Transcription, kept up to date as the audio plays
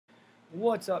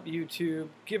What's up, YouTube?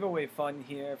 Giveaway fun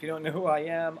here. If you don't know who I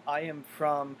am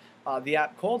from the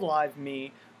app called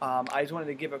Liveme. I just wanted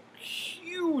to give a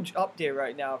huge update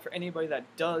right now for anybody that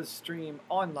does stream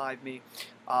on Liveme.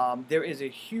 There is a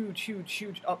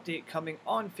huge update coming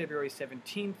on February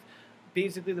 17th.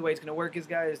 Basically, the way it's going to work is,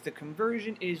 guys, the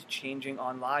conversion is changing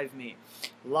on Liveme.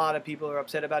 A lot of people are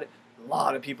upset about it. A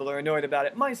lot of people are annoyed about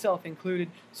it, myself included.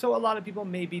 So a lot of people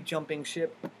may be jumping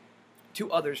ship to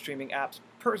other streaming apps.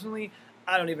 Personally,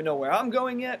 I don't even know where I'm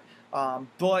going yet,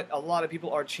 but a lot of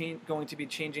people are going to be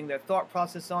changing their thought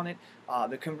process on it.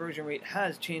 The conversion rate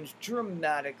has changed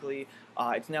dramatically.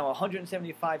 It's now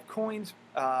 175 coins,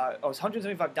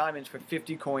 175 diamonds for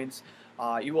 50 coins.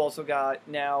 You also got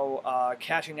now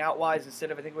cashing out wise,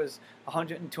 instead of, I think it was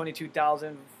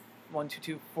 122,000,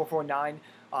 122,449.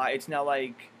 It's now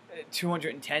like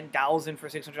 210,000 for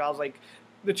 $600. Like,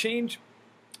 the change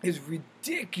is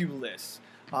ridiculous.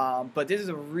 But this is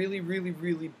a really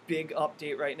big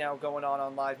update right now going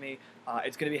on Liveme.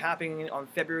 It's going to be happening on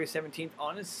February 17th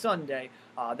on a Sunday.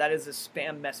 That is a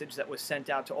spam message that was sent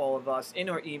out to all of us in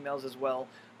our emails as well,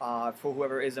 for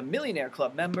whoever is a Millionaire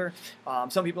Club member.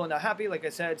 Some people are not happy, like I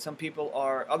said. Some people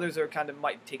are, others are kind of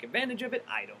might take advantage of it.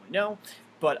 I don't know.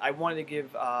 But I wanted to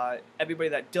give everybody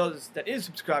that is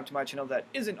subscribed to my channel that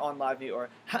isn't on Liveme or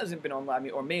hasn't been on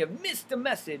Liveme or may have missed the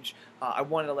message, I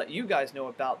wanted to let you guys know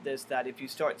about this, that if you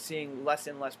start seeing less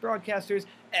and less broadcasters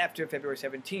after February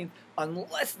 17th,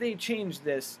 unless they change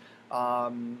this,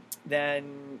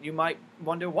 then you might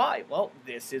wonder why. Well,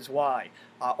 this is why.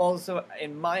 Also,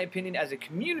 in my opinion, as a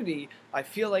community, I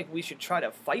feel like we should try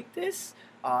to fight this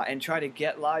and try to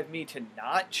get Liveme to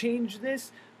not change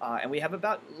this. And we have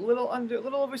about a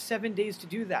little over 7 days to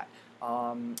do that.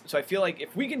 So I feel like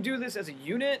if we can do this as a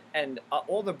unit and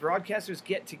all the broadcasters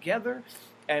get together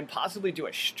and possibly do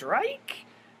a strike,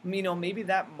 you know, maybe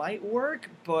that might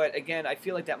work. But again, I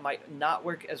feel like that might not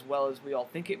work as well as we all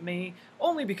think it may,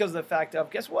 only because of the fact of,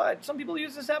 guess what? Some people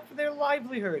use this app for their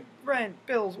livelihood, rent,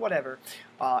 bills, whatever,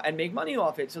 and make money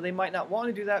off it. So they might not want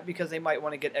to do that because they might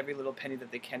want to get every little penny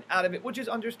that they can out of it, which is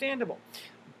understandable.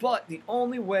 But the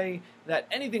only way that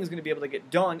anything is going to be able to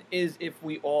get done is if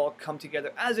we all come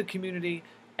together as a community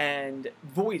and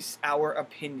voice our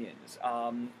opinions.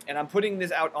 And I'm putting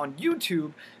this out on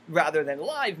YouTube rather than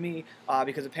Liveme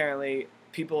because apparently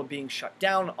people are being shut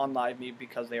down on Liveme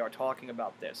because they are talking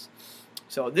about this.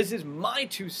 So this is my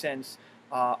 2 cents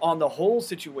on the whole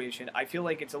situation. I feel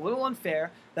like it's a little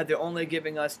unfair that they're only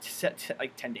giving us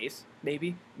like 10 days,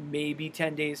 maybe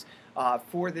 10 days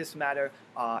for this matter,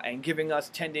 and giving us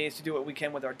 10 days to do what we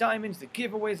can with our diamonds, the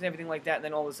giveaways, and everything like that. And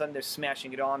then all of a sudden they're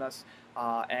smashing it on us.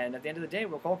 And at the end of the day,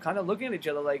 we're all kind of looking at each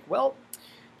other like, well,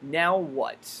 now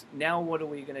what? Now what are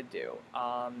we gonna do?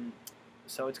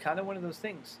 So it's kind of one of those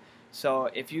things. So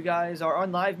if you guys are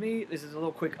on Liveme, this is a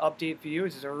little quick update for you.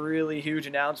 This is a really huge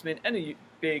announcement and a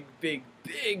big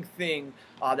thing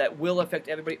that will affect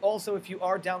everybody. Also, if you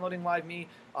are downloading Liveme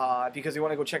because you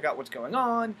want to go check out what's going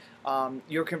on,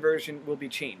 your conversion will be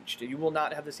changed. You will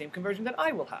not have the same conversion that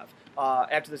I will have.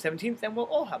 After the 17th, then we'll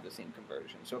all have the same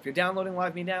conversion. So if you're downloading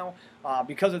Liveme now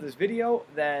because of this video,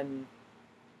 then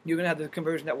you're going to have the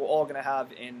conversion that we're all going to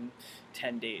have in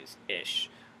 10 days-ish.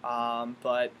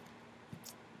 But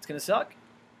it's going to suck.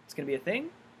 It's going to be a thing.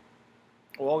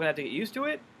 We're all going to have to get used to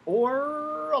it,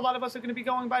 or a lot of us are going to be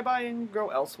going bye-bye and go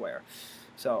elsewhere.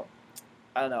 So,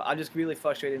 I don't know. I'm just really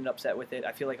frustrated and upset with it.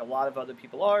 I feel like a lot of other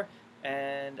people are,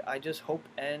 and I just hope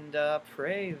and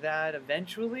pray that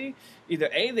eventually either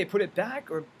A, they put it back,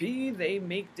 or B, they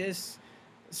make this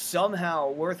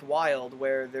somehow worthwhile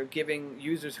where they're giving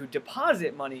users who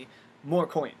deposit money more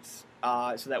coins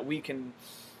so that we can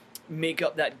make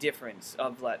up that difference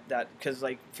of that, because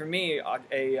like for me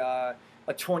a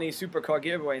 20 supercar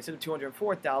giveaway, instead of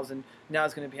 204,000, now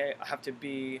it's going to have to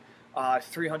be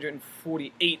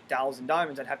 348,000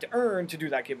 diamonds I'd have to earn to do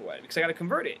that giveaway, because I got to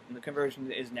convert it, and the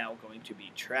conversion is now going to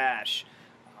be trash.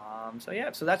 So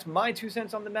yeah, so that's my 2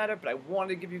 cents on the matter, but I wanted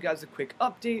to give you guys a quick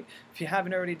update. If you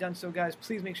haven't already done so, guys,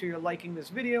 please make sure you're liking this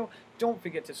video. Don't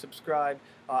forget to subscribe.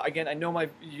 Again, I know my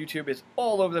YouTube is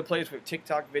all over the place with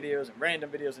TikTok videos and random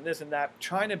videos and this and that.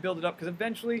 Trying to build it up because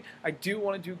eventually I do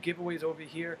want to do giveaways over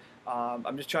here.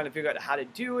 I'm just trying to figure out how to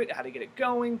do it, how to get it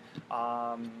going.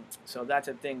 So that's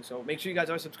a thing. So make sure you guys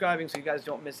are subscribing so you guys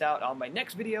don't miss out on my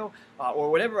next video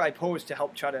or whatever I post to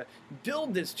help try to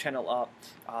build this channel up.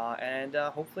 And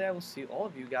hopefully I will see all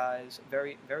of you guys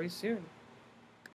very soon.